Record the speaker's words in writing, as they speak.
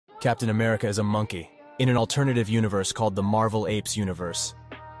Captain America is a monkey. In an alternative universe called the Marvel Apes universe,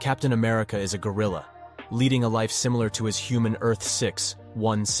 Captain America is a gorilla, leading a life similar to his human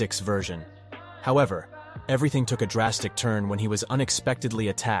Earth-6-1-6 version. However, everything took a drastic turn when he was unexpectedly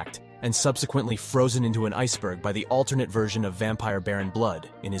attacked and subsequently frozen into an iceberg by the alternate version of Vampire Baron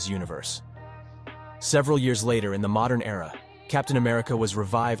Blood in his universe. Several years later, in the modern era, Captain America was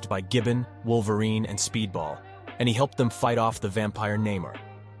revived by Gibbon, Wolverine, and Speedball, and he helped them fight off the vampire Namor.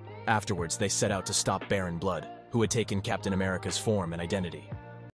 Afterwards, they set out to stop Baron Blood, who had taken Captain America's form and identity.